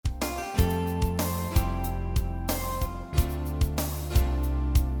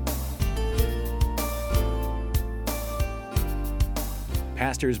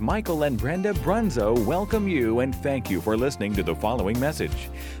Pastors Michael and Brenda Brunzo welcome you and thank you for listening to the following message.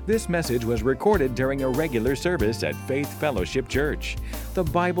 This message was recorded during a regular service at Faith Fellowship Church. The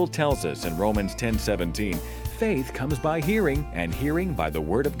Bible tells us in Romans 10:17, faith comes by hearing, and hearing by the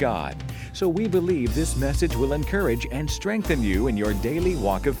Word of God. So we believe this message will encourage and strengthen you in your daily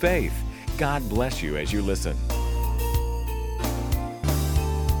walk of faith. God bless you as you listen.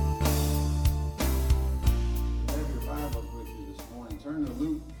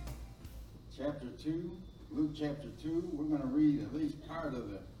 Luke chapter 2, we're going to read at least part of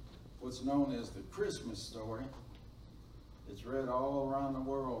what's known as the Christmas story. It's read all around the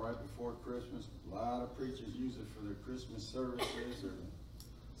world right before Christmas. A lot of preachers use it for their Christmas services or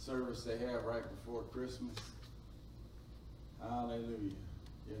the service they have right before Christmas. Hallelujah.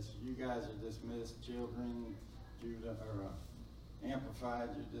 Yes, you guys are dismissed. Children, Judah, or Amplified,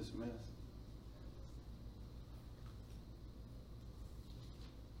 you're dismissed.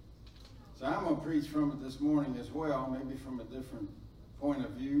 So I'm going to preach from it this morning as well, maybe from a different point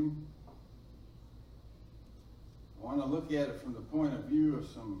of view. I want to look at it from the point of view of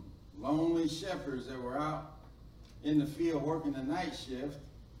some lonely shepherds that were out in the field working the night shift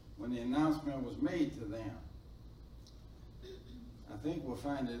when the announcement was made to them. I think we'll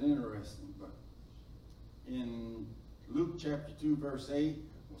find it interesting, but in Luke chapter 2, verse 8,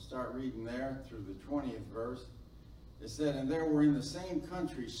 we'll start reading there through the 20th verse. It said, "And there were in the same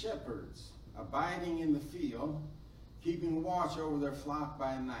country shepherds abiding in the field, keeping watch over their flock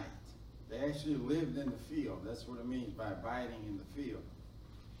by night." They actually lived in the field. That's what it means by abiding in the field.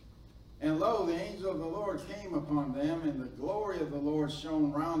 "And lo, the angel of the Lord came upon them, and the glory of the Lord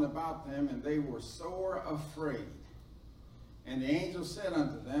shone round about them, and they were sore afraid. And the angel said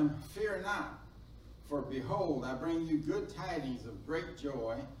unto them, Fear not, for behold, I bring you good tidings of great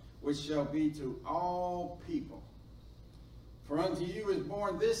joy, which shall be to all people. For unto you is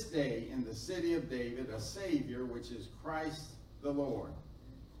born this day in the city of David a Savior, which is Christ the Lord.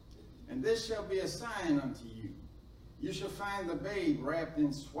 And this shall be a sign unto you. You shall find the babe wrapped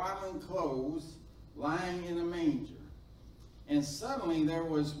in swaddling clothes, lying in a manger. And suddenly there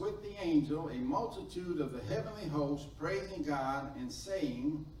was with the angel a multitude of the heavenly host, praising God and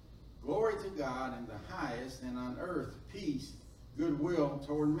saying, Glory to God in the highest, and on earth peace, goodwill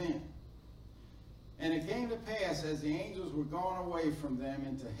toward men. And it came to pass, as the angels were gone away from them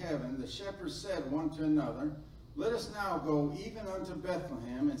into heaven, the shepherds said one to another, Let us now go even unto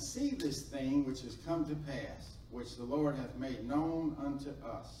Bethlehem, and see this thing which is come to pass, which the Lord hath made known unto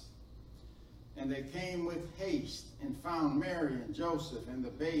us. And they came with haste, and found Mary and Joseph and the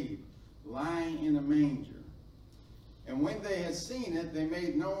babe lying in a manger. And when they had seen it, they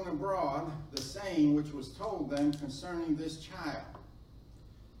made known abroad the saying which was told them concerning this child.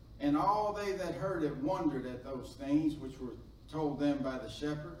 And all they that heard it wondered at those things which were told them by the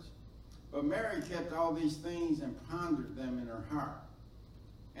shepherds. But Mary kept all these things and pondered them in her heart.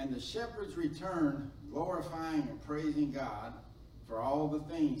 And the shepherds returned, glorifying and praising God for all the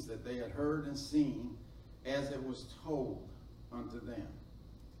things that they had heard and seen, as it was told unto them."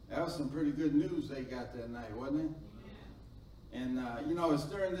 That was some pretty good news they got that night, wasn't it? And, it's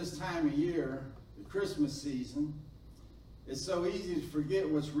during this time of year, the Christmas season, it's so easy to forget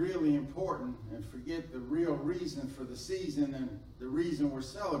what's really important and forget the real reason for the season and the reason we're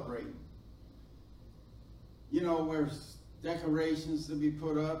celebrating. There's decorations to be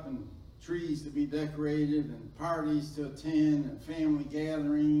put up and trees to be decorated and parties to attend and family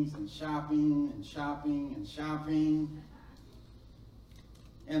gatherings and shopping and shopping and shopping.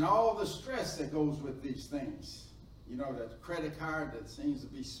 And all the stress that goes with these things. That credit card that seems to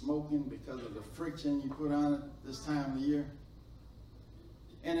be smoking because of the friction you put on it this time of the year.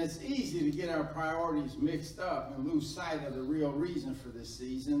 And it's easy to get our priorities mixed up and lose sight of the real reason for this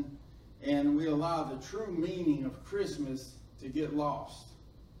season. And we allow the true meaning of Christmas to get lost.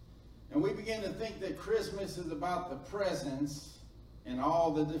 And we begin to think that Christmas is about the presents and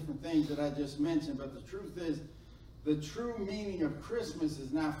all the different things that I just mentioned. But the truth is, the true meaning of Christmas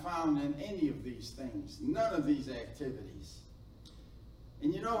is not found in any of these things, none of these activities.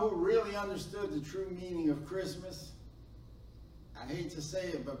 And you know who really understood the true meaning of Christmas? I hate to say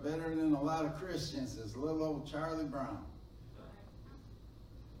it, but better than a lot of Christians is little old Charlie Brown.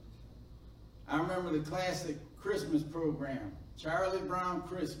 I remember the classic Christmas program, Charlie Brown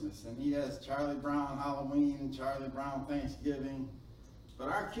Christmas, and he has Charlie Brown Halloween, Charlie Brown Thanksgiving. But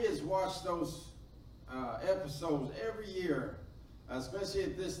our kids watch those episodes every year, especially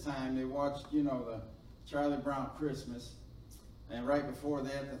at this time. They watched, the Charlie Brown Christmas, and right before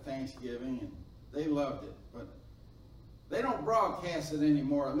that, the Thanksgiving, and they loved it. But they don't broadcast it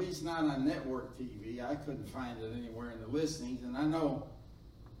anymore, at least not on network TV. I couldn't find it anywhere in the listings, and I know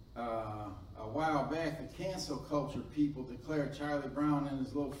a while back, the cancel culture people declared Charlie Brown and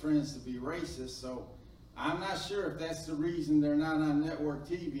his little friends to be racist. So I'm not sure if that's the reason they're not on network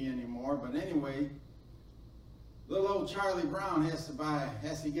TV anymore. But anyway, little old Charlie Brown has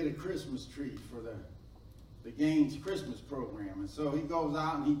to get a Christmas tree for the Gaines Christmas program. And so he goes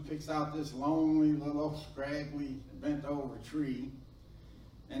out and he picks out this lonely, little scraggly, bent over tree,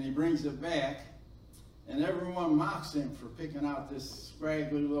 and he brings it back. And everyone mocks him for picking out this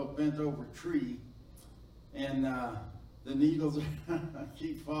scraggly little bent over tree. And the needles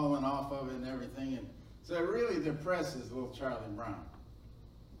keep falling off of it and everything. And so it really depresses little Charlie Brown.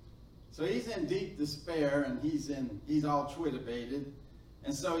 So he's in deep despair, and he's all twitterbated.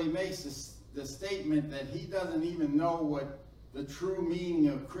 And so he makes the statement that he doesn't even know what the true meaning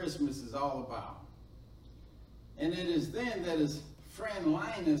of Christmas is all about. And it is then that his friend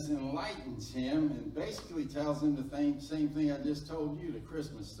Linus enlightens him and basically tells him the same thing I just told you, the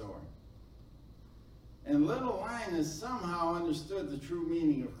Christmas story. And little Linus somehow understood the true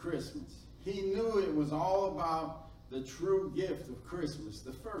meaning of Christmas. He knew it was all about the true gift of Christmas,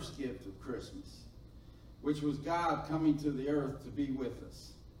 the first gift of Christmas, which was God coming to the earth to be with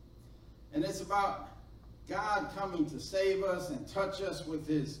us. And it's about God coming to save us and touch us with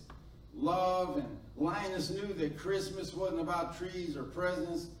his love. And Linus knew that Christmas wasn't about trees or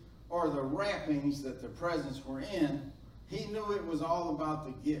presents or the wrappings that the presents were in. He knew it was all about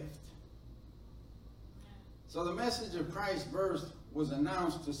the gift. So the message of Christ's birth was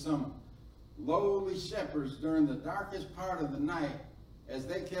announced to some lowly shepherds during the darkest part of the night as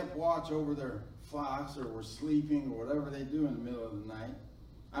they kept watch over their flocks or were sleeping or whatever they do in the middle of the night.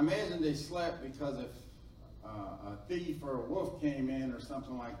 I imagine they slept because if a thief or a wolf came in or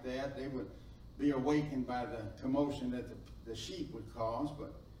something like that, they would be awakened by the commotion that the sheep would cause.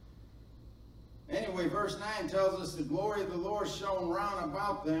 But anyway, verse 9 tells us the glory of the Lord shone round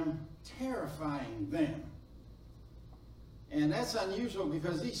about them, terrifying them. And that's unusual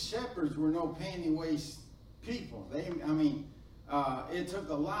because these shepherds were no panty-waist people. It took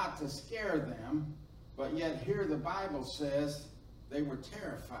a lot to scare them, but yet here the Bible says they were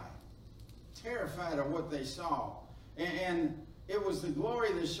terrified of what they saw. And it was the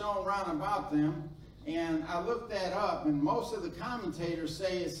glory that shone round about them. And I looked that up, and most of the commentators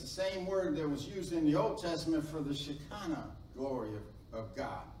say it's the same word that was used in the Old Testament for the Shekinah glory of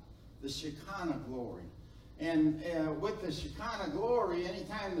God. The Shekinah glory. And with the Shekinah glory,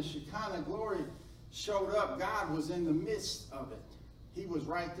 anytime the Shekinah glory showed up, God was in the midst of it. He was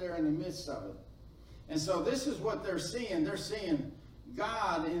right there in the midst of it. And so this is what they're seeing. They're seeing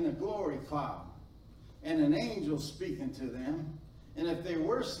God in a glory cloud and an angel speaking to them. And if they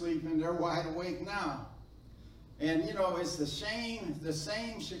were sleeping, they're wide awake now. And, you know, it's the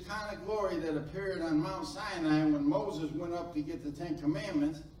same Shekinah glory that appeared on Mount Sinai when Moses went up to get the Ten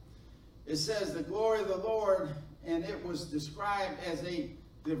Commandments. It says the glory of the Lord, and it was described as a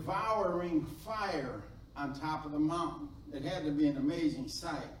devouring fire on top of the mountain. It had to be an amazing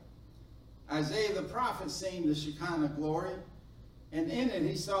sight. Isaiah the prophet seen the Shekinah glory, and in it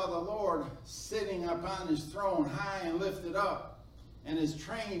he saw the Lord sitting upon his throne, high and lifted up, and his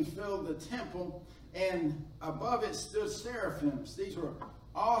train filled the temple, and above it stood seraphims. These were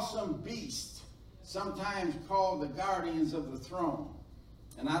awesome beasts, sometimes called the guardians of the throne.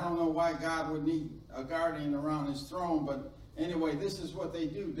 And I don't know why God would need a guardian around his throne, but anyway, this is what they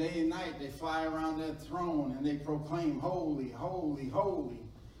do. Day and night, they fly around that throne and they proclaim, holy, holy, holy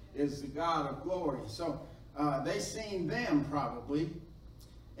is the God of glory. So they seen them probably.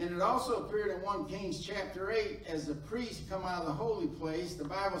 And it also appeared in 1 Kings chapter 8 as the priests come out of the holy place. The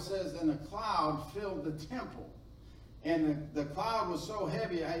Bible says, and a cloud filled the temple. And the cloud was so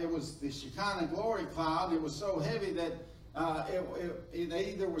heavy, it was the Shekinah glory cloud. It was so heavy that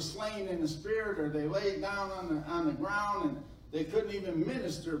they either were slain in the spirit or they laid down on the ground, and they couldn't even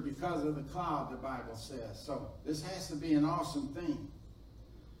minister because of the cloud, the Bible says. So this has to be an awesome thing.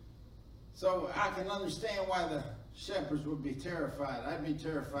 So I can understand why the shepherds would be terrified. I'd be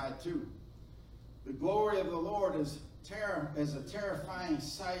terrified too. The glory of the Lord is a terrifying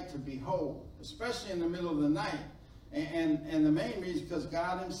sight to behold, especially in the middle of the night. And the main reason is because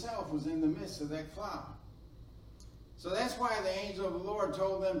God himself was in the midst of that cloud. So that's why the angel of the Lord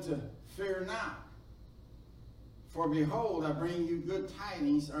told them to fear not. For behold, I bring you good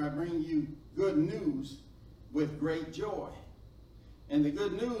tidings, or I bring you good news with great joy. And the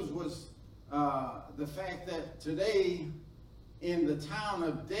good news was the fact that today in the town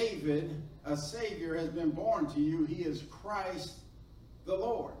of David, a Savior has been born to you. He is Christ the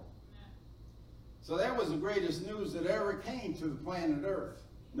Lord. So that was the greatest news that ever came to the planet Earth.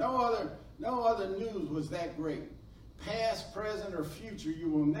 No other news was that great. past, present, or future, you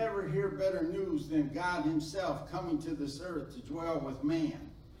will never hear better news than God himself coming to this earth to dwell with man.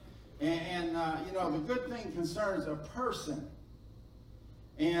 And you know, the good thing concerns a person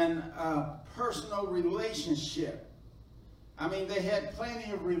and a personal relationship. I mean, they had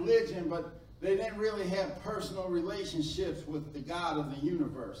plenty of religion, but they didn't really have personal relationships with the God of the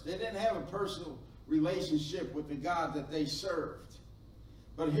universe. They didn't have a personal relationship with the God that they served.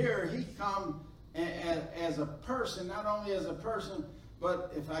 But here he come as a person, not only as a person,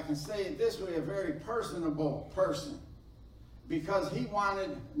 but if I can say it this way, a very personable person. Because he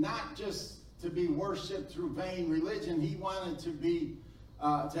wanted not just to be worshipped through vain religion, he wanted to be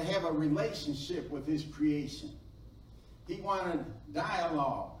to have a relationship with his creation. He wanted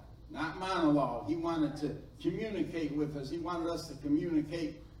dialogue, not monologue. He wanted to communicate with us. He wanted us to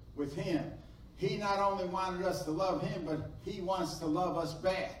communicate with him. He not only wanted us to love him, but he wants to love us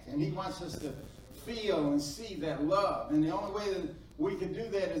back. And he wants us to feel and see that love. And the only way that we can do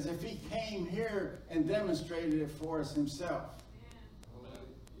that is if he came here and demonstrated it for us himself.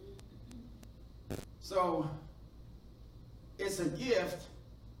 So, it's a gift,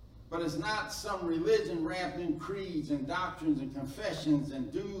 but it's not some religion wrapped in creeds and doctrines and confessions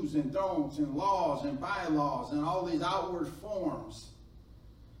and do's and don'ts and laws and bylaws and all these outward forms.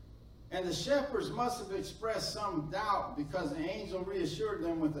 And the shepherds must have expressed some doubt because the angel reassured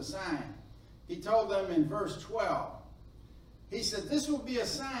them with a sign. He told them in verse 12, he said, this will be a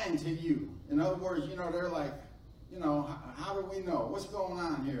sign to you. In other words, you know, they're like, you know, how do we know? What's going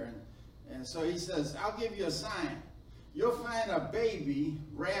on here? And so he says, I'll give you a sign. You'll find a baby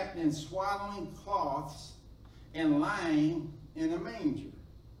wrapped in swaddling cloths and lying in a manger.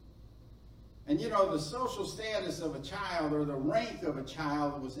 And you know, the social status of a child or the rank of a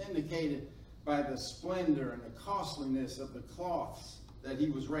child was indicated by the splendor and the costliness of the cloths that he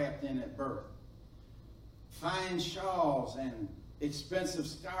was wrapped in at birth. Fine shawls and expensive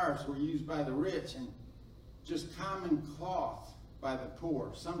scarves were used by the rich, and just common cloth by the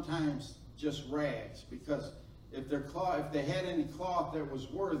poor, sometimes just rags, because if they had any cloth that was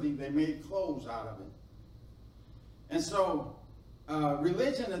worthy, they made clothes out of it. And so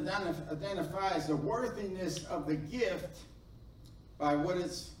religion identifies the worthiness of the gift by what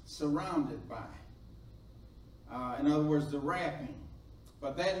it's surrounded by. In other words, the wrapping.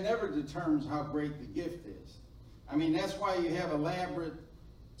 But that never determines how great the gift is. I mean, that's why you have elaborate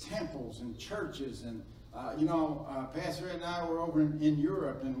temples and churches. And, you know, Pastor Ed and I were over in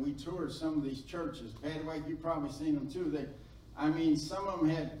Europe, and we toured some of these churches. Patty White, you've probably seen them too. I mean, some of them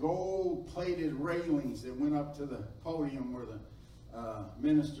had gold-plated railings that went up to the podium where the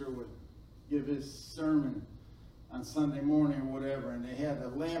minister would give his sermon on Sunday morning or whatever, and they had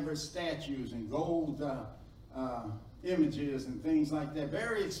elaborate statues and gold images and things like that.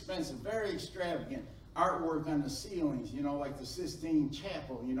 Very expensive, very extravagant artwork on the ceilings, you know, like the Sistine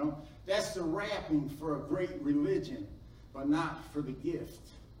Chapel, you know. That's the wrapping for a great religion, but not for the gift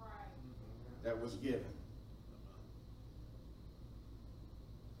that was given.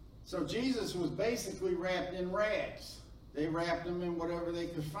 So Jesus was basically wrapped in rags. They wrapped him in whatever they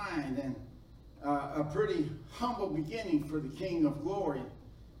could find, and a pretty humble beginning for the King of Glory.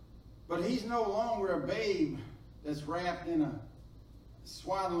 But he's no longer a babe that's wrapped in a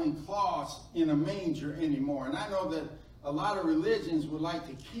swaddling cloths in a manger anymore. And I know that a lot of religions would like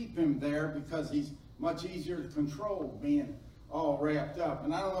to keep him there because he's much easier to control, being all wrapped up.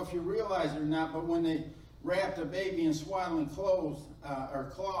 And I don't know if you realize it or not, but when they wrapped a baby in swaddling clothes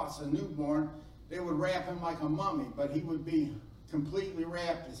or cloths, a newborn, they would wrap him like a mummy, but he would be completely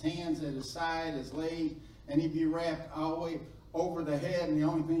wrapped, his hands at his side, his leg, and he'd be wrapped all the way over the head, and the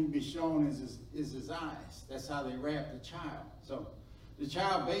only thing he'd be showing is his eyes. That's how they wrapped the child. So the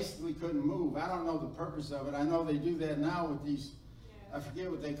child basically couldn't move. I don't know the purpose of it. I know they do that now with these, I forget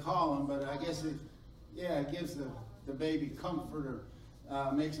what they call them, but I guess it gives the baby comfort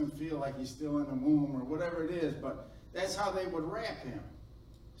or makes him feel like he's still in the womb or whatever it is. But that's how they would wrap him.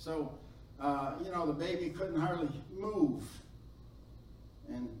 So, you know, the baby couldn't hardly move.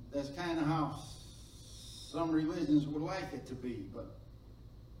 And that's kind of how some religions would like it to be. But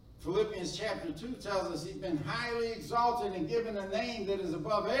Philippians chapter 2 tells us he's been highly exalted and given a name that is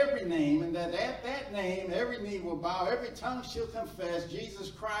above every name, and that at that name every knee will bow, every tongue shall confess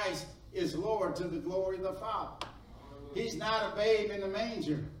Jesus Christ is Lord, to the glory of the Father. He's not a babe in the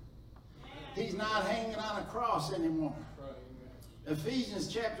manger. He's not hanging on a cross anymore. Ephesians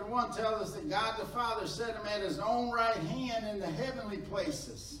chapter 1 tells us that God the Father set him at his own right hand in the heavenly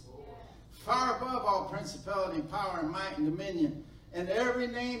places, far above all principality, power, and might, and dominion, and every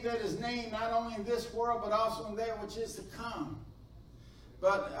name that is named, not only in this world, but also in that which is to come.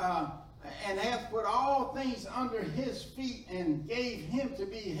 But and hath put all things under his feet, and gave him to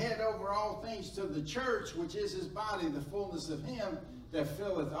be head over all things to the church, which is his body, the fullness of him that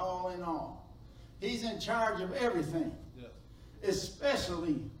filleth all in all. He's in charge of everything,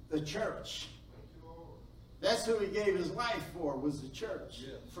 especially the church. That's who he gave his life for, was the church,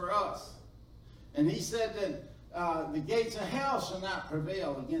 for us. And he said that the gates of hell shall not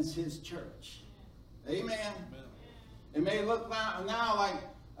prevail against his church. Amen. It may look now like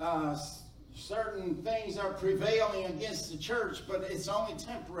certain things are prevailing against the church, but it's only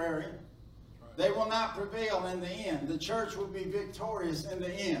temporary. They will not prevail in the end. The church will be victorious in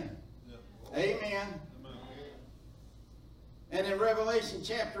the end. Amen. And in Revelation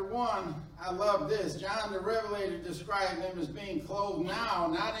chapter 1, I love this. John the Revelator described them as being clothed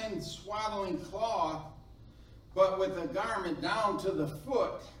now, not in swaddling cloth, but with a garment down to the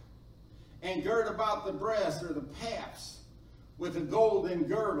foot, and girt about the breast, or the paps, with a golden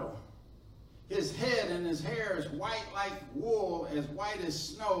girdle. His head and his hair is white like wool, as white as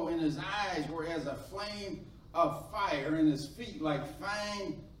snow, and his eyes were as a flame of fire, and his feet like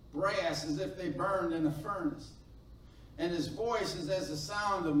fine brass, as if they burned in a furnace. And his voice is as the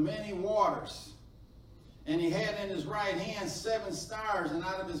sound of many waters. And he had in his right hand 7 stars, and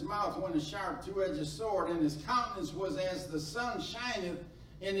out of his mouth went a sharp two-edged sword, and his countenance was as the sun shineth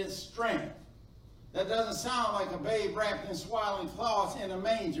in its strength. That doesn't sound like a babe wrapped in swaddling cloths in a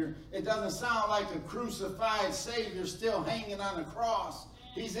manger. It doesn't sound like a crucified Savior still hanging on a cross.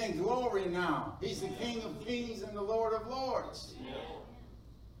 He's in glory now. He's the King of kings and the Lord of lords.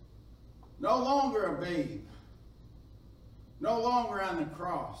 No longer a babe. No longer on the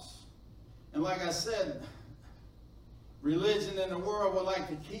cross. And like I said, religion in the world would like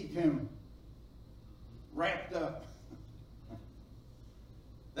to keep him wrapped up.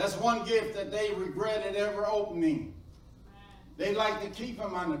 That's one gift that they regretted ever opening. They'd like to keep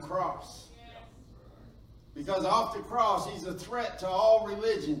him on the cross. Because off the cross, he's a threat to all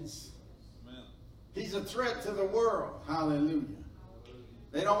religions. He's a threat to the world. Hallelujah.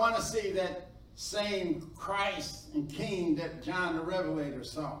 They don't want to see that same Christ and King that John the Revelator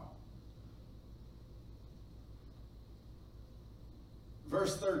saw.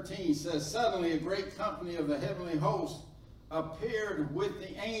 Verse 13 says, suddenly a great company of the heavenly host appeared with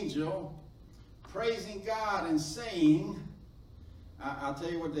the angel, praising God and saying, I'll tell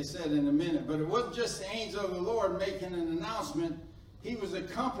you what they said in a minute, but it wasn't just the angel of the Lord making an announcement. He was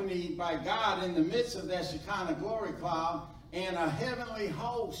accompanied by God in the midst of that Shekinah glory cloud and a heavenly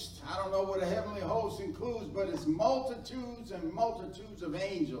host. I don't know what a heavenly host includes, but it's multitudes and multitudes of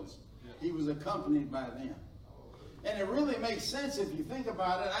angels. He was accompanied by them. And it really makes sense if you think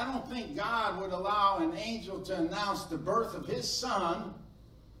about it. I don't think God would allow an angel to announce the birth of his son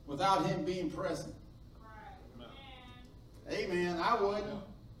without him being present. Amen. I wouldn't.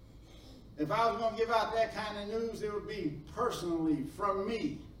 If I was going to give out that kind of news, it would be personally from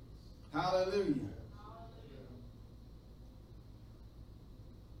me. Hallelujah.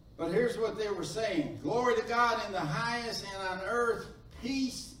 But here's what they were saying. Glory to God in the highest, and on earth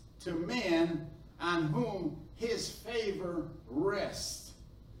peace to men on whom his favor rests.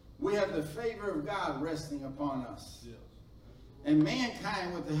 We have the favor of God resting upon us. Yes. And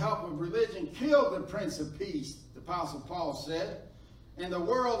mankind, with the help of religion, killed the Prince of Peace, the Apostle Paul said. And the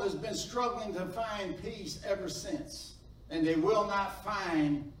world has been struggling to find peace ever since. And they will not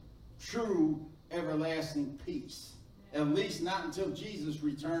find true everlasting peace. At least not until Jesus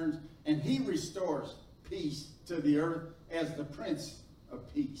returns and he restores peace to the earth as the Prince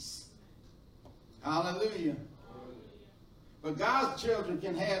of Peace. Hallelujah. But God's children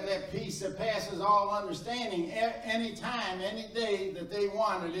can have that peace that passes all understanding any time, any day that they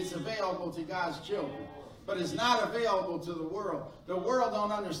want it. It's available to God's children. But it's not available to the world. The world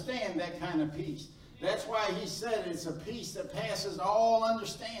don't understand that kind of peace. That's why he said it's a peace that passes all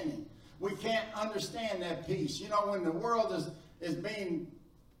understanding. We can't understand that peace. You know, when the world is being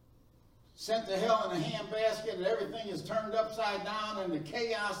sent to hell in a handbasket and everything is turned upside down, and the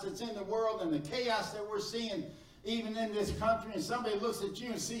chaos that's in the world and the chaos that we're seeing even in this country, and somebody looks at you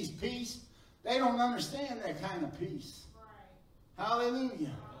and sees peace, they don't understand that kind of peace. Right.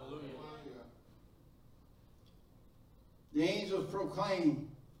 Hallelujah. Hallelujah. The angels proclaim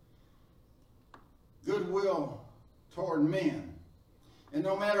goodwill toward men. And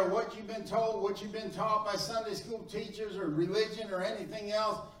no matter what you've been told, what you've been taught by Sunday school teachers or religion or anything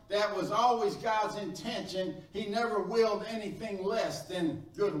else, that was always God's intention. He never willed anything less than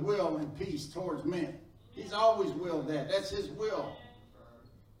goodwill and peace towards men. He's always willed that. That's his will.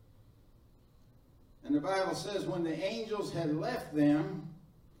 And the Bible says when the angels had left them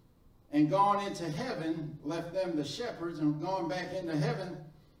and gone into heaven, left them the shepherds and gone back into heaven,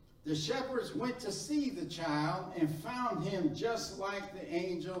 The shepherds went to see the child and found him just like the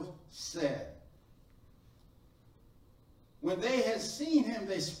angel said. When they had seen him,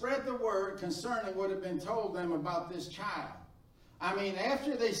 they spread the word concerning what had been told them about this child. I mean,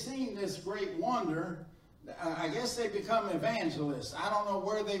 after they seen this great wonder, I guess they become evangelists. I don't know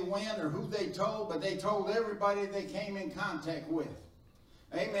where they went or who they told, but they told everybody they came in contact with.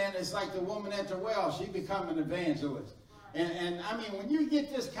 Amen. It's like the woman at the well. She become an evangelist. And I mean, when you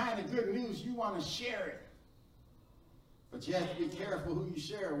get this kind of good news, you want to share it. But you have to be careful who you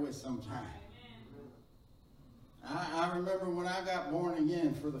share it with sometimes. I remember when I got born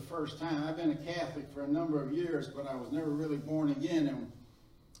again for the first time. I've been a Catholic for a number of years, but I was never really born again. And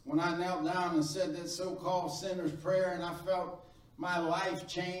when I knelt down and said that so-called sinner's prayer, and I felt my life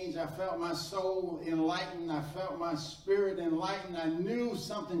change, I felt my soul enlightened, I felt my spirit enlightened, I knew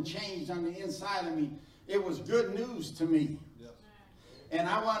something changed on the inside of me. It was good news to me. Yes. And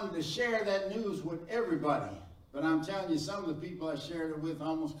I wanted to share that news with everybody. But I'm telling you, some of the people I shared it with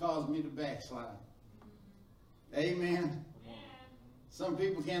almost caused me to backslide. Amen. Some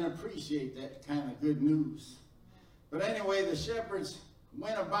people can't appreciate that kind of good news. But anyway, the shepherds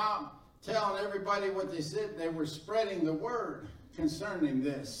went about telling everybody what they said. They were spreading the word concerning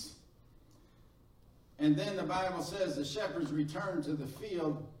this. And then the Bible says the shepherds returned to the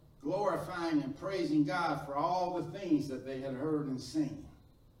field, glorifying and praising God for all the things that they had heard and seen.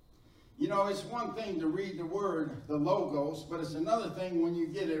 You know, it's one thing to read the word, the logos, but it's another thing when you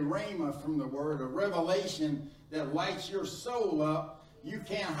get a rhema from the word, a revelation that lights your soul up. You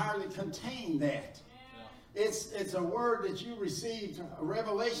can't hardly contain that. It's a word that you received a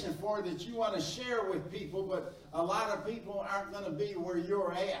revelation for that you want to share with people, but a lot of people aren't going to be where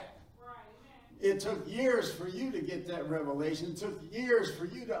you're at. It took years for you to get that revelation. It took years for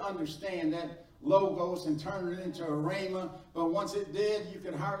you to understand that logos and turn it into a rhema. But once it did, you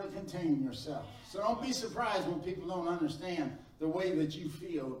could hardly contain yourself. So don't be surprised when people don't understand the way that you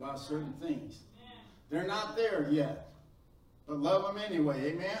feel about certain things. They're not there yet. But love them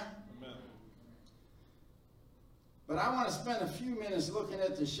anyway. Amen? Amen. But I want to spend a few minutes looking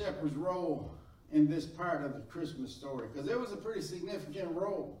at the shepherd's role in this part of the Christmas story, because it was a pretty significant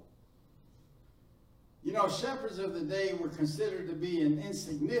role. You know, shepherds of the day were considered to be an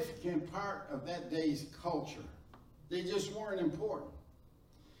insignificant part of that day's culture. They just weren't important.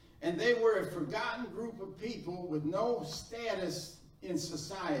 And they were a forgotten group of people with no status in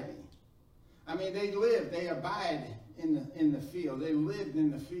society. I mean, they lived, they abided in the field. They lived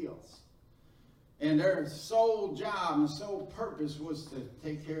in the fields. And their sole job and sole purpose was to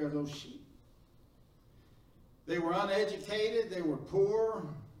take care of those sheep. They were uneducated, they were poor,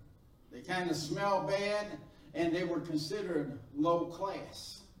 they kind of smelled bad, and they were considered low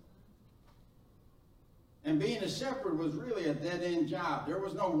class. And being a shepherd was really a dead-end job. There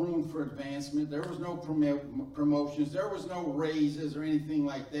was no room for advancement. There was no promotions. There was no raises or anything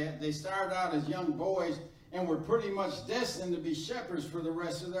like that. They started out as young boys and were pretty much destined to be shepherds for the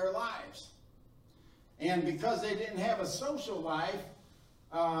rest of their lives. And because they didn't have a social life,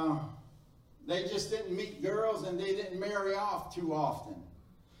 they just didn't meet girls and they didn't marry off too often.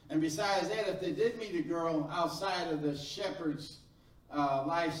 And besides that, if they did meet a girl outside of the shepherd's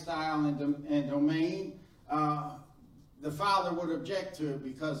lifestyle and domain, the father would object to it,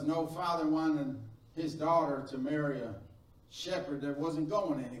 because no father wanted his daughter to marry a shepherd that wasn't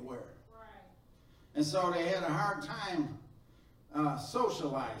going anywhere. Right. And so they had a hard time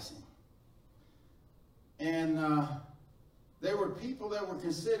socializing. And they were people that were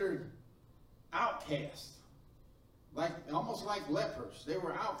considered outcasts, almost like lepers. They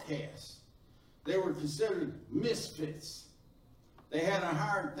were outcasts. They were considered misfits. They had a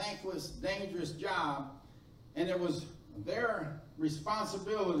hard, thankless, dangerous job, and it was their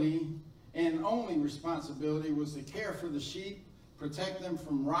responsibility, and only responsibility, was to care for the sheep, protect them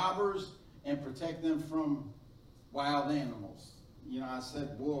from robbers, and protect them from wild animals. You know, I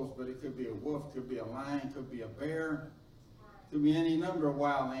said wolves, but it could be a wolf, could be a lion, could be a bear, could be any number of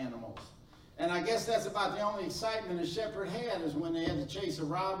wild animals. And I guess that's about the only excitement a shepherd had, is when they had to chase a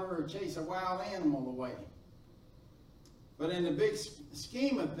robber or chase a wild animal away. But in the big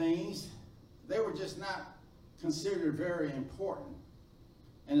scheme of things, they were just not considered very important.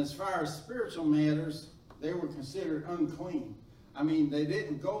 And as far as spiritual matters, they were considered unclean. I mean, they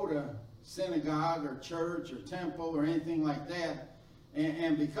didn't go to synagogue or church or temple or anything like that.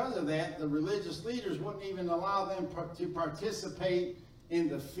 And because of that, the religious leaders wouldn't even allow them to participate in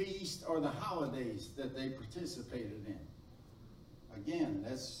the feast or the holidays that they participated in. Again,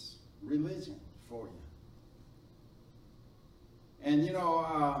 that's religion for you. And you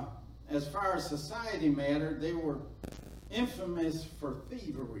know, as far as society mattered, they were infamous for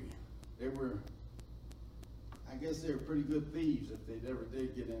thievery. I guess they were pretty good thieves if they ever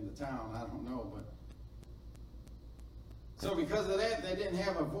did get into town. I don't know, but so because of that, they didn't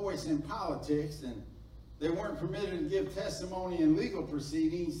have a voice in politics, and they weren't permitted to give testimony in legal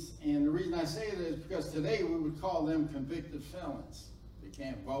proceedings. And the reason I say that is because today we would call them convicted felons. They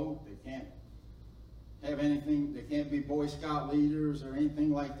can't vote. They can't have anything. They can't be Boy Scout leaders or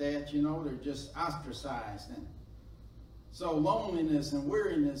anything like that. You know, they're just ostracized. And so loneliness and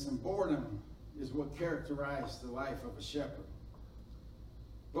weariness and boredom is what characterized the life of a shepherd.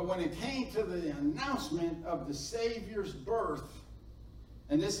 But when it came to the announcement of the Savior's birth,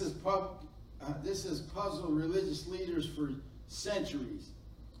 and this has puzzled religious leaders for centuries,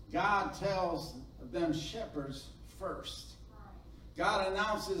 God tells them shepherds first. God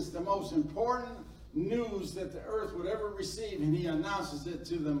announces the most important news that the earth would ever receive, and he announces it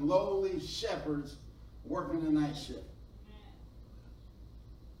to them lowly shepherds working the night shift.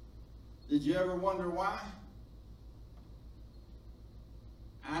 Did you ever wonder why?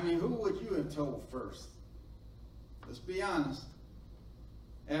 I mean, who would you have told first? Let's be honest.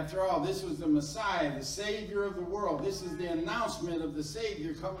 After all, this was the Messiah, the Savior of the world. This is the announcement of the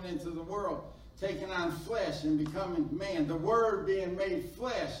Savior coming into the world, taking on flesh and becoming man, the Word being made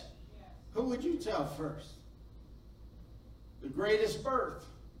flesh. Yes. Who would you tell first? The greatest birth,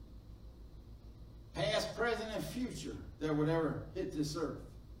 past, present, and future, that would ever hit this earth.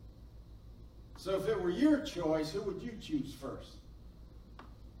 So if it were your choice, who would you choose first?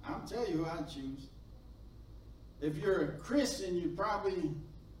 I'll tell you who I'd choose. If you're a Christian, you'd probably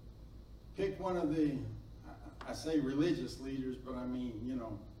pick one of the, I say religious leaders, but I mean, you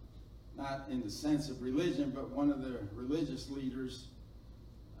know, not in the sense of religion, but one of the religious leaders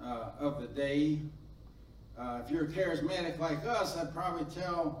of the day. If you're charismatic like us, I'd probably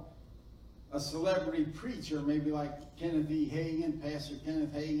tell a celebrity preacher, maybe like Kenneth E. Hagin, Pastor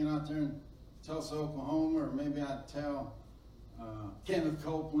Kenneth Hagin out there in Tulsa, Oklahoma, or maybe I'd tell Kenneth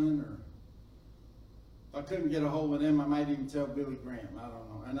Copeland, or if I couldn't get a hold of them, I might even tell Billy Graham. I don't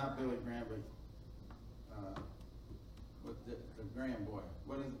know. Not Billy Graham, but what the Graham boy.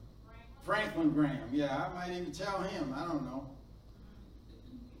 What is it? Franklin Graham. Yeah, I might even tell him. I don't know.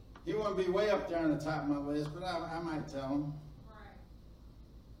 He wouldn't be way up there on the top of my list, but I might tell him. Right.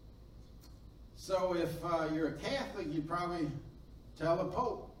 So if you're a Catholic, you'd probably tell the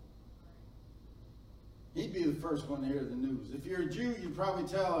Pope. He'd be the first one to hear the news. If you're a Jew, you'd probably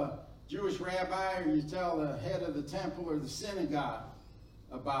tell a Jewish rabbi, or you tell the head of the temple or the synagogue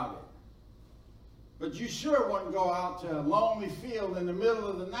about it. But you sure wouldn't go out to a lonely field in the middle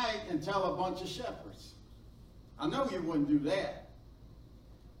of the night and tell a bunch of shepherds. I know you wouldn't do that.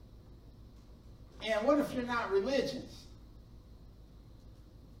 And what if you're not religious?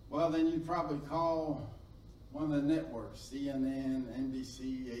 Well, then you'd probably call one of the networks, CNN,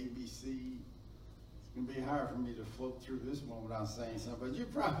 NBC, ABC. It's going to be hard for me to float through this one without saying something, but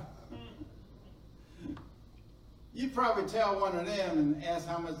you'd probably tell one of them and ask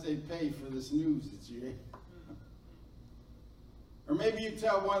how much they pay for this news that you ate. Or maybe you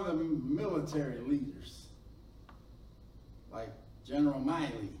tell one of the military leaders, like General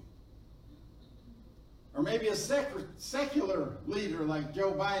Miley. Or maybe a secular leader like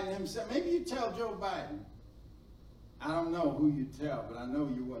Joe Biden himself. Maybe you tell Joe Biden. I don't know who you tell, but I know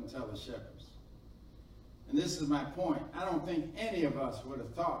you wouldn't tell the shepherds. And this is my point. I don't think any of us would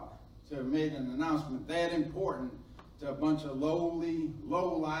have thought to have made an announcement that important to a bunch of lowly,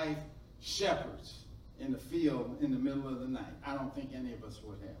 low-life shepherds in the field in the middle of the night. I don't think any of us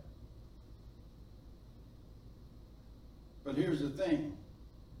would have. But here's the thing.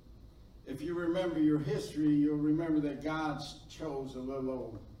 If you remember your history, you'll remember that God chose a little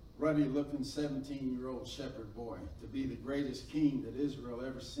old ruddy-looking 17-year-old shepherd boy to be the greatest king that Israel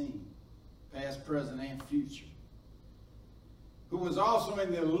ever seen, past, present, and future, who was also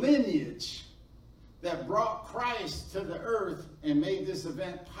in the lineage that brought Christ to the earth and made this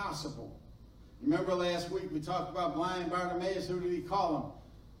event possible. Remember last week we talked about blind Bartimaeus. Who did he call him?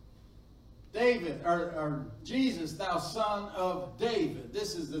 David, or Jesus, thou son of David.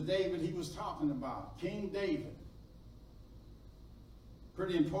 This is the David he was talking about, King David.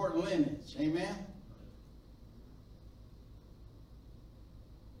 Pretty important lineage, amen?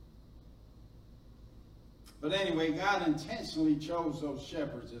 But anyway, God intentionally chose those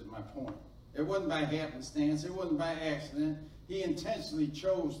shepherds, is my point. It wasn't by happenstance. It wasn't by accident. He intentionally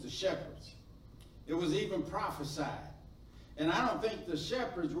chose the shepherds. It was even prophesied. And I don't think the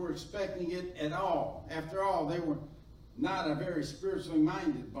shepherds were expecting it at all. After all, they were not a very spiritually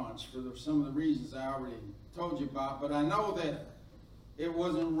minded bunch for some of the reasons I already told you about. But I know that It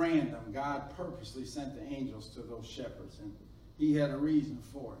wasn't random. God purposely sent the angels to those shepherds, and he had a reason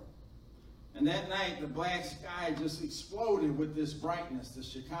for it. And that night, the black sky just exploded with this brightness, the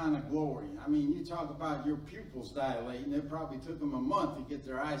Shekinah glory. I mean, you talk about your pupils dilating. It probably took them a month to get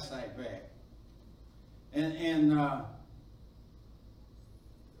their eyesight back. And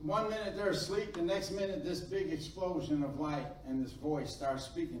 1 minute they're asleep, the next minute this big explosion of light and this voice starts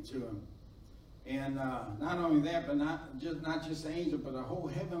speaking to them. And not only that, but not just the angel, but a whole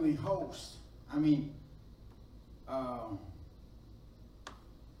heavenly host. I mean, trying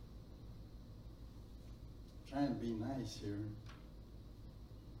to be nice here.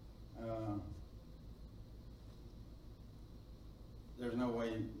 There's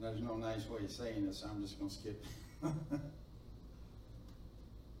no nice way of saying this, so I'm just going to skip.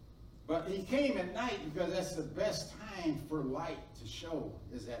 But he came at night because that's the best time for light to show,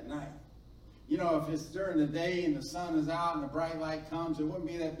 is at night. You know, if it's during the day and the sun is out and the bright light comes, it wouldn't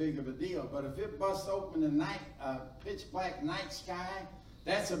be that big of a deal. But if it busts open the night, pitch black night sky,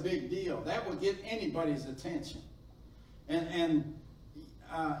 that's a big deal. That would get anybody's attention. And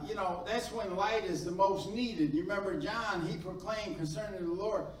you know, that's when light is the most needed. You remember John, he proclaimed concerning the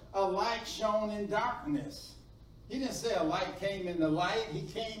Lord, a light shone in darkness. He didn't say a light came in the light. He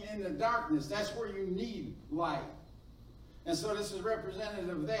came in the darkness. That's where you need light. And so this is representative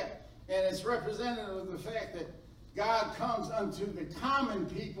of that. And it's representative of the fact that God comes unto the common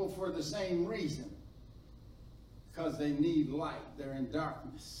people for the same reason. Because they need light. They're in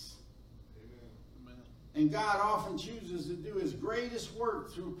darkness. Amen. And God often chooses to do his greatest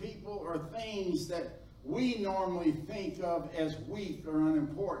work through people or things that we normally think of as weak or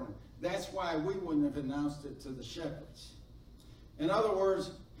unimportant. That's why we wouldn't have announced it to the shepherds. In other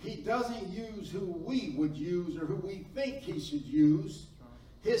words, he doesn't use who we would use or who we think he should use.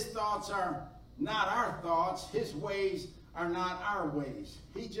 His thoughts are not our thoughts. His ways are not our ways.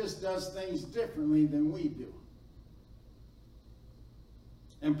 He just does things differently than we do.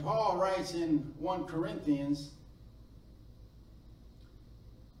 And Paul writes in 1 Corinthians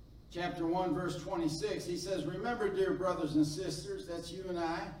chapter 1, verse 26, he says, remember, dear brothers and sisters, that's you and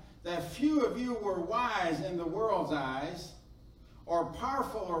I, that few of you were wise in the world's eyes, or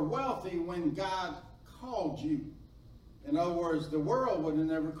powerful or wealthy when God called you. In other words, the world would have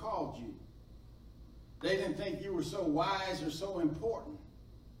never called you. They didn't think you were so wise or so important.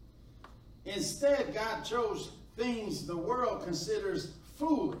 Instead, God chose things the world considers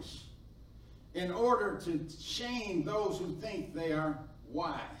foolish in order to shame those who think they are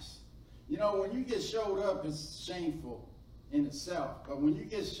wise. You know, when you get showed up, it's shameful in itself. But when you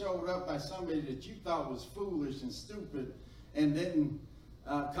get showed up by somebody that you thought was foolish and stupid and didn't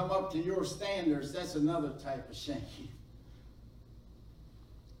come up to your standards, that's another type of shame.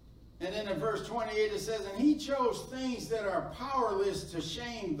 And then in verse 28 it says, and he chose things that are powerless to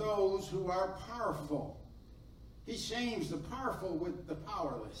shame those who are powerful. He shames the powerful with the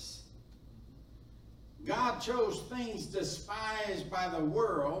powerless. God chose things despised by the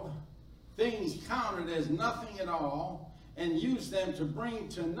world, things counted as nothing at all, and used them to bring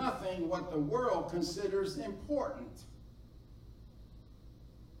to nothing what the world considers important.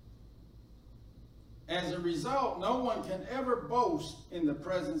 As a result, no one can ever boast in the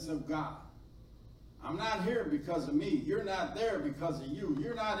presence of God. I'm not here because of me. You're not there because of you.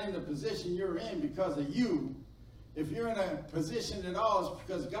 You're not in the position you're in because of you. If you're in a position at all, it's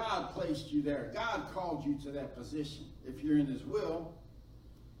because God placed you there. God called you to that position, if you're in his will.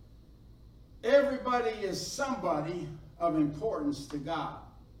 Everybody is somebody of importance to God.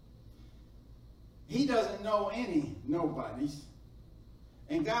 He doesn't know any nobodies.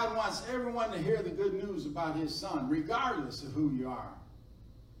 And God wants everyone to hear the good news about his son, regardless of who you are.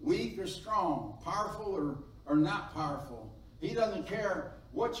 Weak or strong, powerful or not powerful. He doesn't care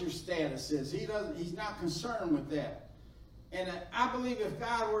what your status is. He's not concerned with that. And I believe if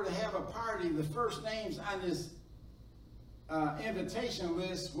God were to have a party, the first names on his invitation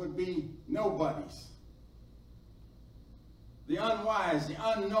list would be nobodies. The unwise, the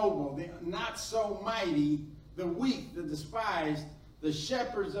unnoble, the not so mighty, the weak, the despised. The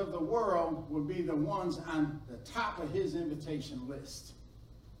shepherds of the world would be the ones on the top of his invitation list.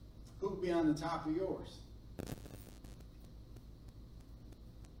 Who would be on the top of yours?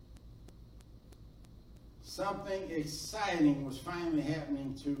 Something exciting was finally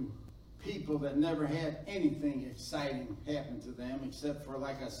happening to people that never had anything exciting happen to them, except for,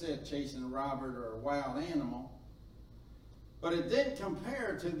 like I said, chasing a robber or a wild animal. But it didn't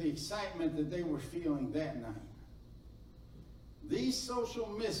compare to the excitement that they were feeling that night. These social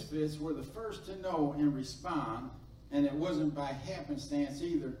misfits were the first to know and respond, and it wasn't by happenstance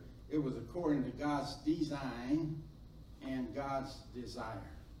either. It was according to God's design and God's desire.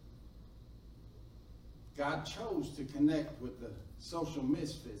 God chose to connect with the social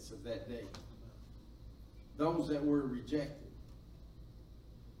misfits of that day, those that were rejected.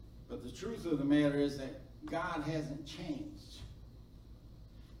 But the truth of the matter is that God hasn't changed.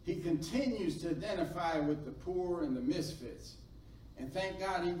 He continues to identify with the poor and the misfits. And thank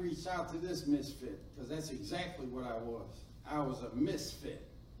God he reached out to this misfit, because that's exactly what I was. I was a misfit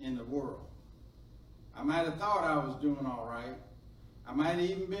in the world. I might have thought I was doing all right. I might have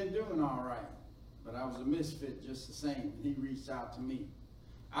even been doing all right. But I was a misfit just the same. And he reached out to me.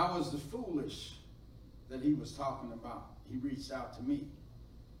 I was the foolish that he was talking about. He reached out to me.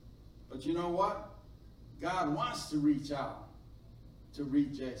 But you know what? God wants to reach out to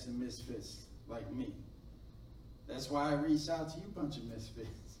rejects and misfits like me. That's why I reached out to you, bunch of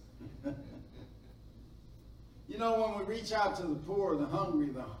misfits. You know, when we reach out to the poor, the hungry,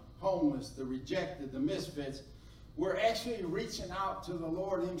 the homeless, the rejected, the misfits, we're actually reaching out to the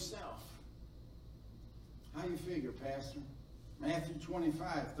Lord himself. How you figure, Pastor? Matthew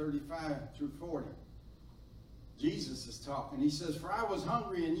 25, 35 through 40. Jesus is talking. He says, "For I was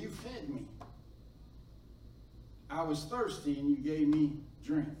hungry and you fed me. I was thirsty and you gave me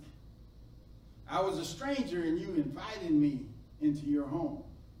drink. I was a stranger and you invited me into your home.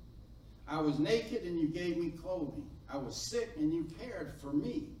 I was naked and you gave me clothing. I was sick and you cared for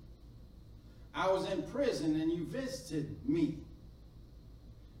me. I was in prison and you visited me."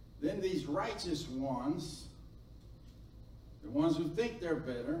 Then these righteous ones, the ones who think they're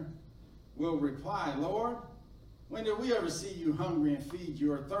better, will reply, "Lord, when did we ever see you hungry and feed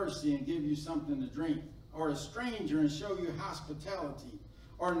you, or thirsty and give you something to drink, or a stranger and show you hospitality,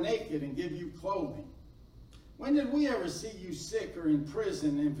 or naked and give you clothing? When did we ever see you sick or in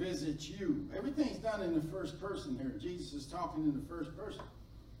prison and visit you?" Everything's done in the first person here. Jesus is talking in the first person.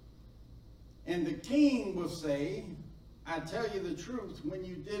 And the king will say, "I tell you the truth, when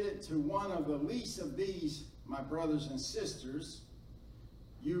you did it to one of the least of these, my brothers and sisters,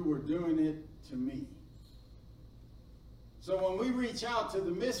 you were doing it to me." So when we reach out to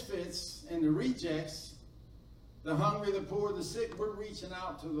the misfits and the rejects, the hungry, the poor, the sick, we're reaching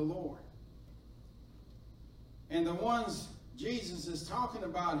out to the Lord. And the ones Jesus is talking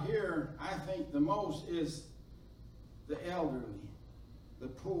about here, I think the most, is the elderly, the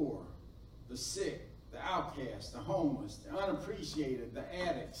poor, the sick, the outcast, the homeless, the unappreciated, the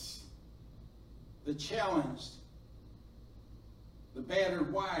addicts, the challenged, the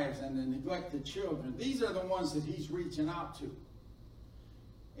battered wives, and the neglected children. These are the ones that he's reaching out to.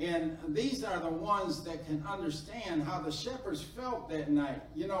 And these are the ones that can understand how the shepherds felt that night.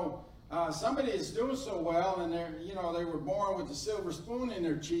 You know, somebody is doing so well, and they were born with a silver spoon in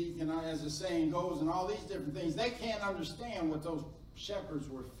their cheek, and as the saying goes, and all these different things. They can't understand what those shepherds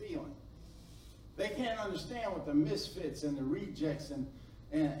were feeling. They can't understand what the misfits and the rejects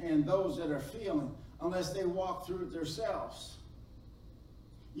and those that are feeling unless they walk through it themselves.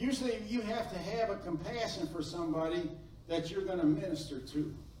 Usually you have to have a compassion for somebody that you're going to minister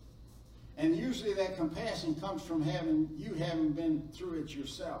to. And usually that compassion comes from having been through it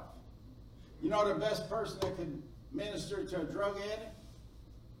yourself. You know, the best person that could minister to a drug addict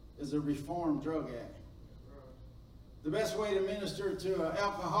is a reformed drug addict. The best way to minister to an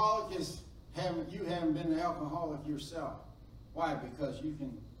alcoholic is you haven't been an alcoholic yourself. Why? Because you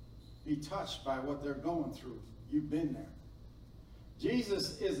can be touched by what they're going through. You've been there.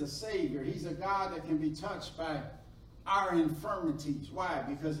 Jesus is a Savior. He's a God that can be touched by our infirmities. Why?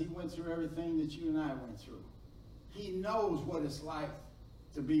 Because he went through everything that you and I went through. He knows what it's like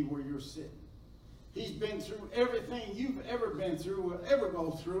to be where you're sitting. He's been through everything you've ever been through, will ever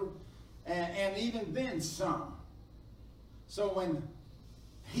go through, and even then some. So when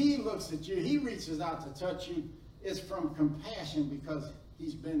he looks at you, he reaches out to touch you, it's from compassion because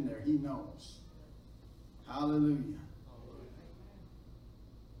he's been there. He knows. Hallelujah.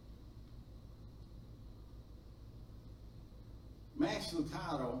 Max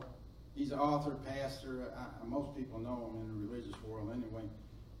Lucado, he's an author, pastor. Most people know him in the religious world anyway.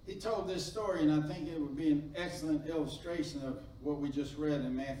 He told this story, and I think it would be an excellent illustration of what we just read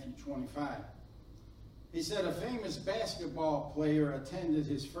in Matthew 25. He said a famous basketball player attended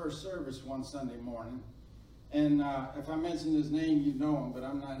his first service one Sunday morning. And if I mention his name, you know him, but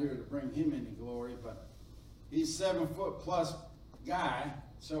I'm not here to bring him any glory. But he's 7-foot+ guy,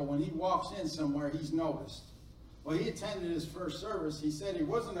 so when he walks in somewhere, he's noticed. Well, he attended his first service. He said he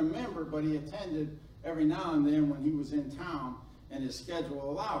wasn't a member, but he attended every now and then when he was in town and his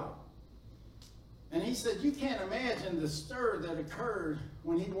schedule allowed it. And he said, you can't imagine the stir that occurred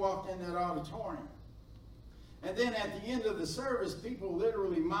when he walked in that auditorium. And then at the end of the service, people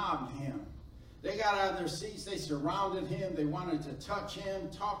literally mobbed him. They got out of their seats. They surrounded him. They wanted to touch him,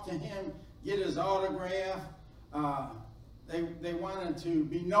 talk to him, get his autograph. They wanted to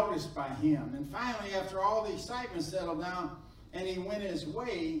be noticed by him. And finally, after all the excitement settled down, and he went his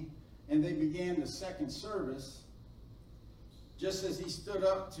way, and they began the second service, just as he stood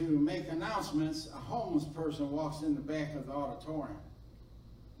up to make announcements, a homeless person walks in the back of the auditorium.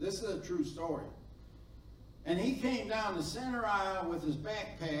 This is a true story. And he came down the center aisle with his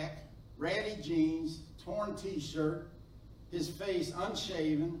backpack, ratty jeans, torn t-shirt, his face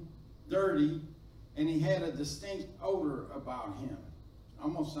unshaven, dirty, and he had a distinct odor about him.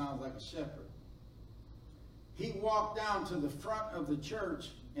 Almost sounds like a shepherd. He walked down to the front of the church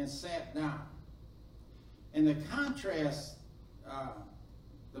and sat down. And the contrast,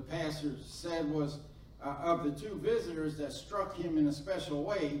 the pastor said, was of the two visitors that struck him in a special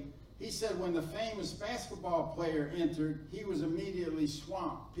way. He said when the famous basketball player entered, he was immediately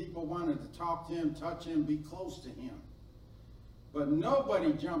swamped. People wanted to talk to him, touch him, be close to him. But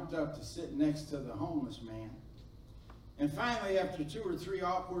nobody jumped up to sit next to the homeless man. And finally, after 2 or 3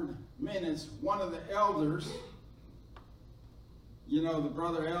 awkward minutes, one of the elders, you know, the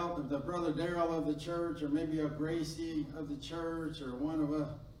brother Darrell of the church, or maybe a Gracie of the church, or one of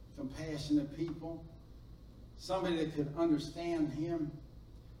a compassionate people, somebody that could understand him,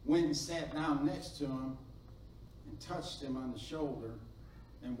 went and sat down next to him and touched him on the shoulder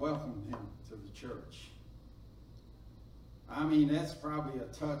and welcomed him to the church. I mean, that's probably a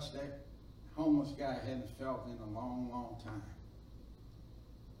touch that homeless guy hadn't felt in a long, long time.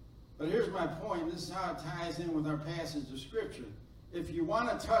 But here's my point. This is how it ties in with our passage of Scripture. If you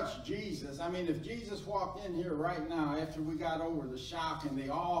want to touch Jesus, I mean, if Jesus walked in here right now after we got over the shock and the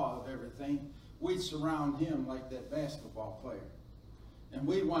awe of everything, we'd surround him like that basketball player. And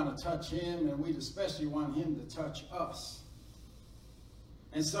we'd want to touch him, and we'd especially want him to touch us.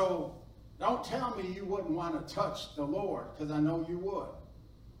 And so, don't tell me you wouldn't want to touch the Lord, because I know you would.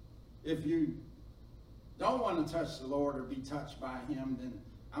 If you don't want to touch the Lord or be touched by him, then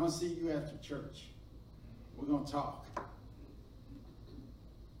I'm going to see you after church. We're going to talk.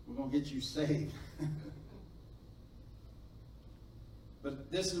 We're going to get you saved.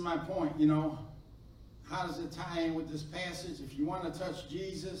 But this is my point, you know. How does it tie in with this passage? If you want to touch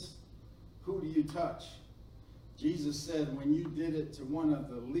Jesus, who do you touch? Jesus said, when you did it to one of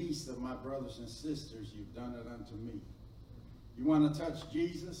the least of my brothers and sisters, you've done it unto me. You want to touch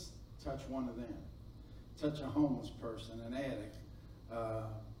Jesus? Touch one of them. Touch a homeless person, an addict,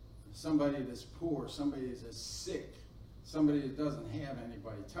 somebody that's poor, somebody that's sick, somebody that doesn't have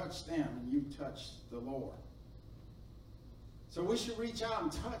anybody. Touch them, and you touch the Lord. So we should reach out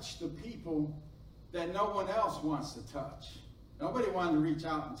and touch the people that no one else wants to touch. Nobody wanted to reach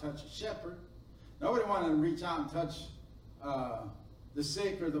out and touch a shepherd. Nobody wanted to reach out and touch the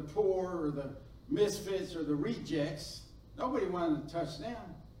sick or the poor or the misfits or the rejects. Nobody wanted to touch them.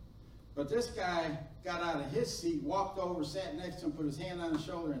 But this guy got out of his seat, walked over, sat next to him, put his hand on his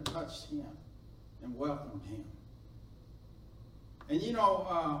shoulder and touched him and welcomed him. And you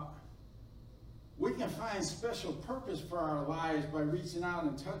know, we can find special purpose for our lives by reaching out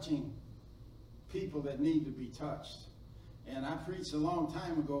and touching people that need to be touched. And I preached a long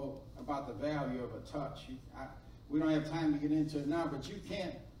time ago about the value of a touch. We don't have time to get into it now, but you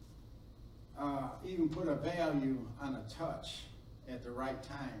can't even put a value on a touch at the right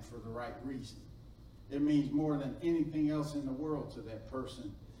time for the right reason. It means more than anything else in the world to that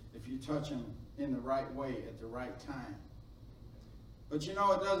person if you touch them in the right way at the right time. But you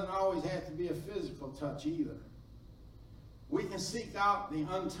know, it doesn't always have to be a physical touch either. We can seek out the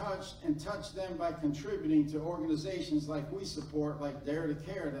untouched and touch them by contributing to organizations like we support, like Dare to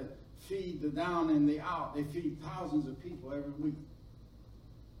Care, that feed the down and the out. They feed thousands of people every week.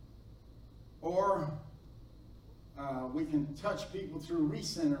 Or we can touch people through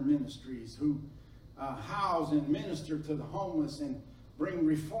Recenter Ministries who house and minister to the homeless and bring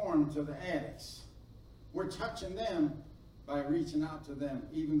reform to the addicts. We're touching them by reaching out to them,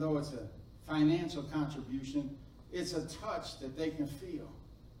 even though it's a financial contribution. It's a touch that they can feel.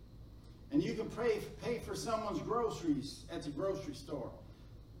 And you can pay for someone's groceries at the grocery store.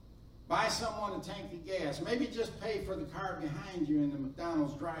 Buy someone a tank of gas. Maybe just pay for the car behind you in the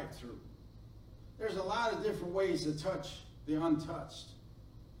McDonald's drive-thru. There's a lot of different ways to touch the untouched.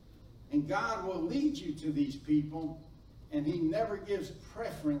 And God will lead you to these people, and he never gives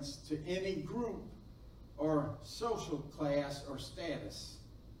preference to any group or social class or status.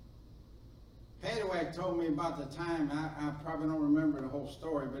 Paddywhack told me about the time, I probably don't remember the whole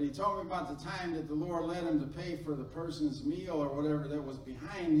story, but he told me about the time that the Lord led him to pay for the person's meal or whatever that was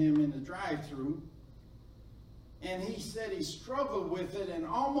behind him in the drive-thru. And he said he struggled with it and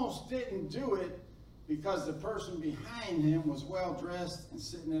almost didn't do it because the person behind him was well dressed and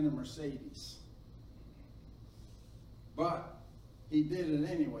sitting in a Mercedes. But he did it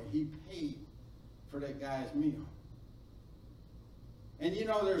anyway. He paid for that guy's meal. And you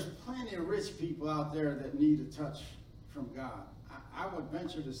know, there's plenty of rich people out there that need a touch from God. I would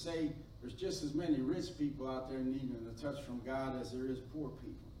venture to say there's just as many rich people out there needing a touch from God as there is poor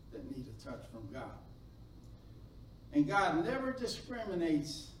people that need a touch from God. And God never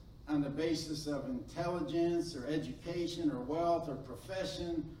discriminates on the basis of intelligence or education or wealth or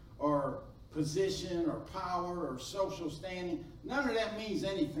profession or position or power or social standing. None of that means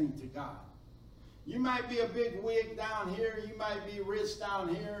anything to God. You might be a big wig down here, you might be rich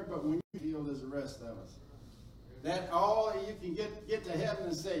down here, but when you feel as the rest of us, that all you can get to heaven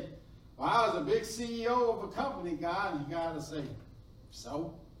and say, well, I was a big CEO of a company, God, and God will say,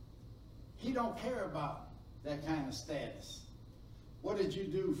 so? He don't care about that kind of status. What did you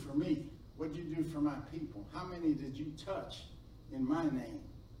do for me? What did you do for my people? How many did you touch in my name?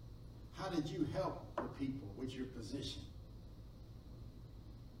 How did you help the people with your position?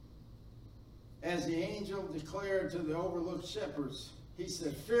 As the angel declared to the overlooked shepherds, he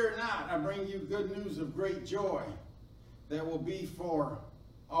said, fear not, I bring you good news of great joy that will be for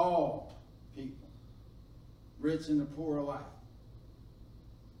all people, rich and the poor alike.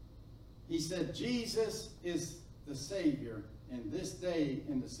 He said, Jesus is the Savior, and this day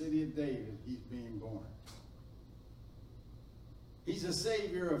in the city of David, he's being born. He's a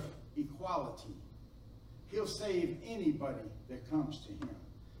Savior of equality. He'll save anybody that comes to him.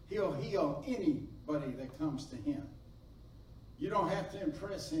 He'll heal anybody that comes to him. You don't have to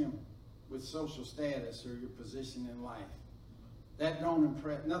impress him with social status or your position in life. That don't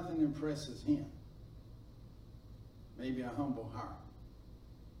impress, nothing impresses him. Maybe a humble heart.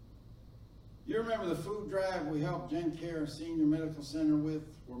 You remember the food drive we helped GenCare Senior Medical Center with,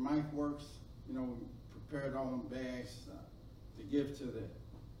 where Mike works? You know, we prepared all them bags to give to the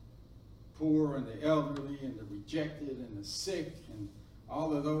poor and the elderly and the rejected and the sick and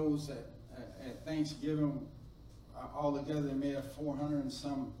all of those at Thanksgiving. Altogether, they made up 400 and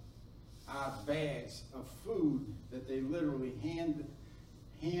some odd bags of food that they literally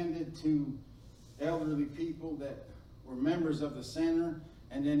handed to elderly people that were members of the center,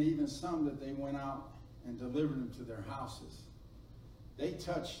 and then even some that they went out and delivered them to their houses. They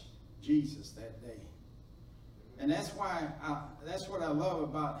touched Jesus that day. And that's why that's what I love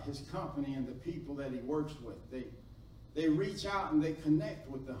about his company and the people that he works with. They reach out and they connect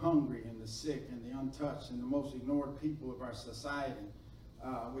with the hungry and the sick and the untouched and the most ignored people of our society,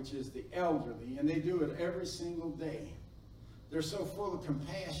 which is the elderly. And they do it every single day. They're so full of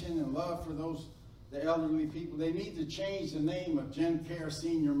compassion and love for the elderly people. They need to change the name of GenCare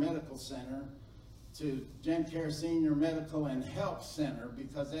Senior Medical Center to GenCare Senior Medical and Health Center,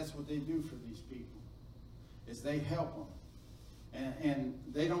 because that's what they do for these people, is they help them. And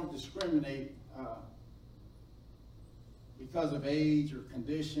they don't discriminate because of age or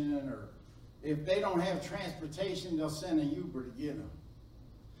condition, or if they don't have transportation, they'll send a Uber to get them.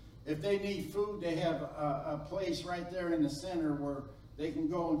 If they need food, they have a place right there in the center where they can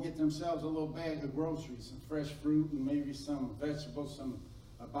go and get themselves a little bag of groceries, some fresh fruit and maybe some vegetables,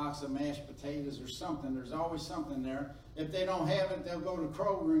 a box of mashed potatoes or something. There's always something there. If they don't have it, they'll go to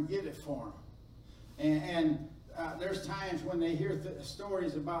Kroger and get it for them. And there's times when they hear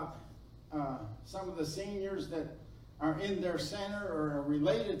stories about some of the seniors that are in their center or are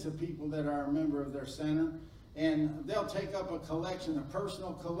related to people that are a member of their center, and they'll take up a collection, a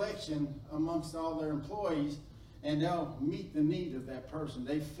personal collection amongst all their employees, and they'll meet the need of that person.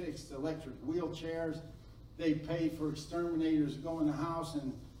 They fixed electric wheelchairs. They pay for exterminators to go in the house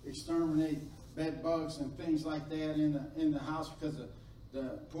and exterminate bed bugs and things like that in the house, because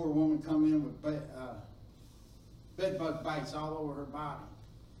the poor woman come in with bed bug bites all over her body.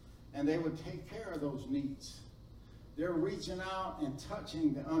 And they would take care of those needs. They're reaching out and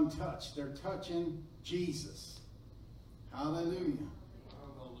touching the untouched. They're touching Jesus. Hallelujah.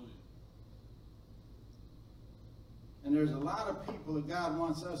 Hallelujah. And there's a lot of people that God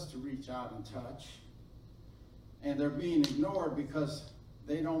wants us to reach out and touch. And they're being ignored because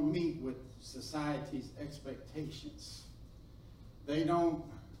they don't meet with society's expectations. They don't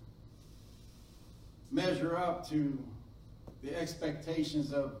measure up to the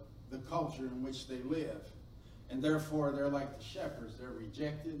expectations of the culture in which they live. And therefore, they're like the shepherds. They're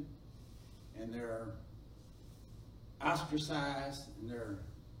rejected, and they're ostracized, and they're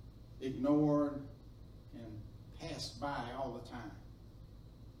ignored and passed by all the time.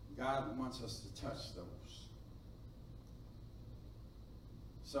 God wants us to touch those.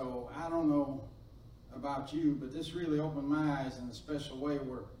 So I don't know about you, but this really opened my eyes in a special way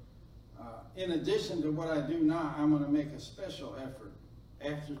where, in addition to what I do now, I'm going to make a special effort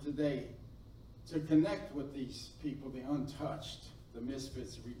after today to connect with these people, the untouched, the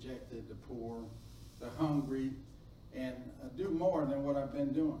misfits, rejected, the poor, the hungry, and do more than what I've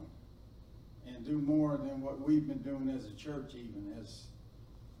been doing. And do more than what we've been doing as a church, even as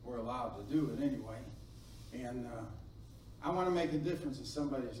we're allowed to do it anyway. And I want to make a difference in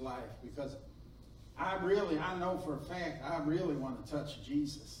somebody's life, because I know for a fact, I really want to touch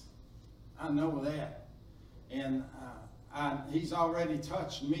Jesus. I know that. And he's already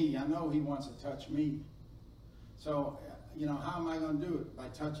touched me. I know he wants to touch me. So, how am I going to do it? By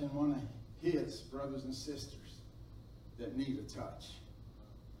touching one of his brothers and sisters that need a touch.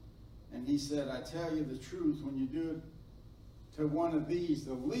 And he said, I tell you the truth, when you do it to one of these,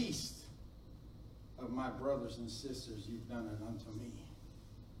 the least of my brothers and sisters, you've done it unto me.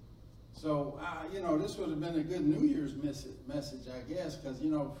 So, this would have been a good New Year's message, I guess, because,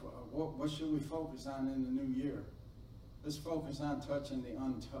 what should we focus on in the new year? Let's focus on touching the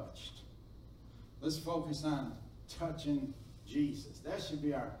untouched. Let's focus on touching Jesus. That should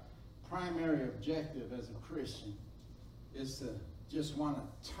be our primary objective as a Christian, is to just want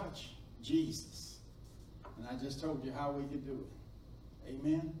to touch Jesus. And I just told you how we could do it.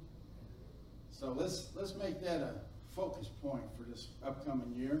 Amen? So let's make that a focus point for this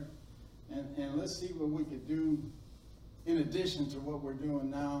upcoming year. And let's see what we could do in addition to what we're doing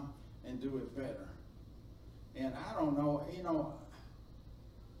now and do it better. And I don't know,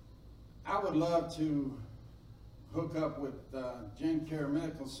 I would love to hook up with Gen Care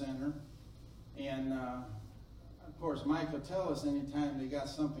Medical Center. And, of course, Mike will tell us anytime they got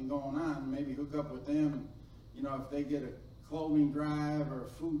something going on, maybe hook up with them. If they get a clothing drive or a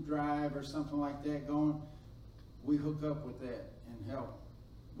food drive or something like that going, we hook up with that and help.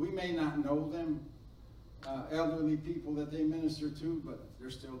 We may not know them, elderly people that they minister to, but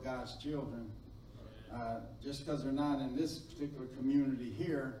they're still God's children. Just because they're not in this particular community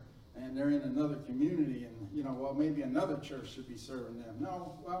here, and they're in another community, and maybe another church should be serving them.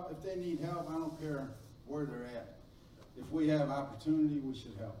 No, well, if they need help, I don't care where they're at. If we have opportunity, we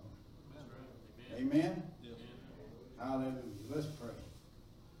should help them. Amen? Amen? Yes. Hallelujah. Let's pray.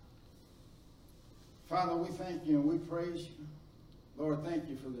 Father, we thank you and we praise you. Lord, thank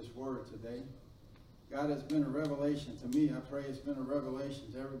you for this word today. God, it's been a revelation to me. I pray it's been a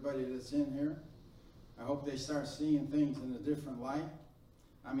revelation to everybody that's in here. I hope they start seeing things in a different light.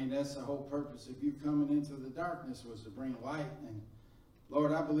 That's the whole purpose of you coming into the darkness, was to bring light. And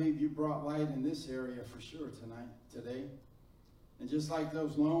Lord, I believe you brought light in this area for sure today. And just like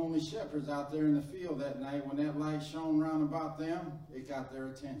those lonely shepherds out there in the field that night, when that light shone round about them, it got their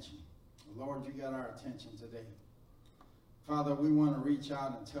attention. Lord, you got our attention today. Father, we want to reach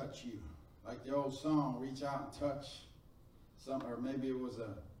out and touch you. Like the old song, reach out and touch some, or maybe it was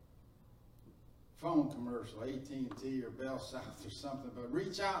a phone commercial, AT&T or Bell South or something, but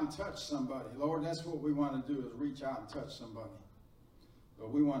reach out and touch somebody. Lord, that's what we want to do, is reach out and touch somebody.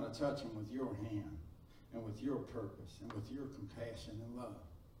 But we want to touch them with your hand and with your purpose and with your compassion and love.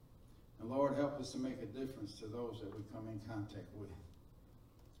 And Lord, help us to make a difference to those that we come in contact with.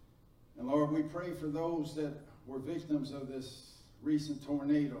 And Lord, we pray for those that were victims of this recent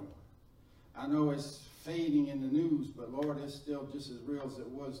tornado. I know it's fading in the news, but Lord, it's still just as real as it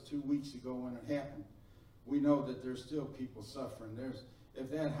was 2 weeks ago when it happened. We know that there's still people suffering.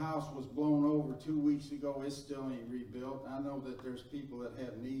 If that house was blown over 2 weeks ago, it still ain't rebuilt. I know that there's people that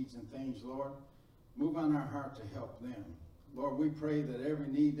have needs and things, Lord. Move on our heart to help them. Lord, we pray that every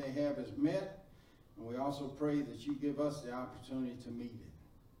need they have is met, and we also pray that you give us the opportunity to meet it.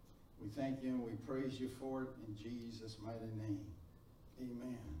 We thank you and we praise you for it in Jesus' mighty name.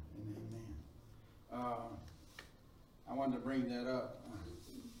 Amen and amen. I wanted to bring that up.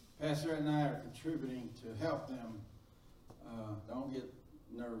 Pastor and I are contributing to help them. Don't get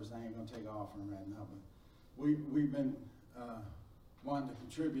nervous. I ain't going to take offering right now. But we've been wanting to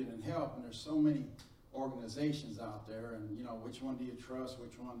contribute and help, and there's so many organizations out there, and which one do you trust,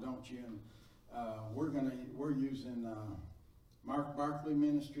 which one don't you? And we're using Mark Barkley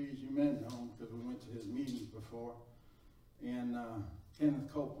Ministries. You may know him because we went to his meetings before, and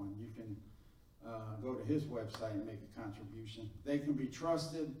Kenneth Copeland. You can go to his website and make a contribution. They can be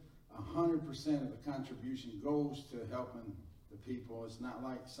trusted. 100% of the contribution goes to helping the people. It's not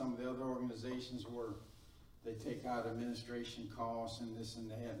like some of the other organizations where they take out administration costs and this and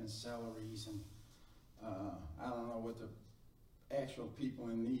that and salaries, and I don't know what the actual people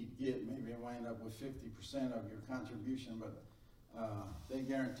in need get. Maybe it wind up with 50% of your contribution, but they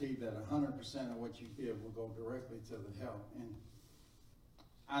guarantee that 100% of what you give will go directly to the help. And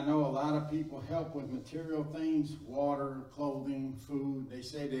I know a lot of people help with material things, water, clothing, food. They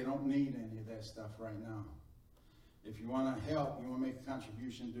say they don't need any of that stuff right now. If you want to help, you want to make a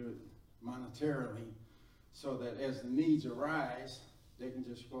contribution, do it monetarily, so that as the needs arise, they can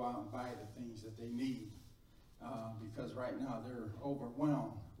just go out and buy the things that they need. Because right now they're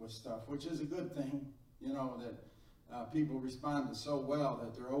overwhelmed with stuff, which is a good thing, you know, that people responded so well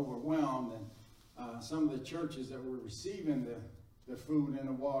that they're overwhelmed. And some of the churches that were receiving the food and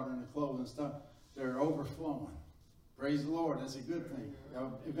the water and the clothes and stuff, they're overflowing. Praise the Lord, that's a good thing.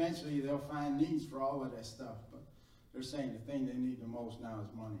 Eventually they'll find needs for all of that stuff, but they're saying the thing they need the most now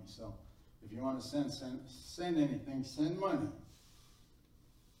is money. So if you want to send anything, send money.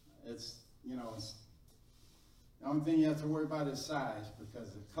 It's, you know, it's the only thing you have to worry about is size,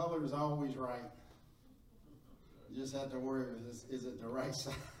 because the color is always right. You just have to worry, is it the right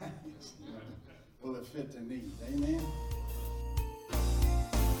size? Will it fit the need? Amen?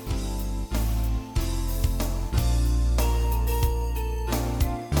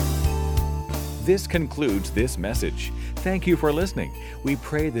 This concludes this message. Thank you for listening. We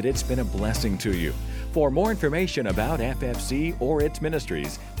pray that it's been a blessing to you. For more information about FFC or its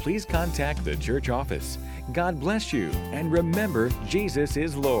ministries, please contact the church office. God bless you, and remember, Jesus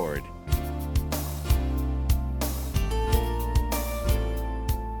is Lord.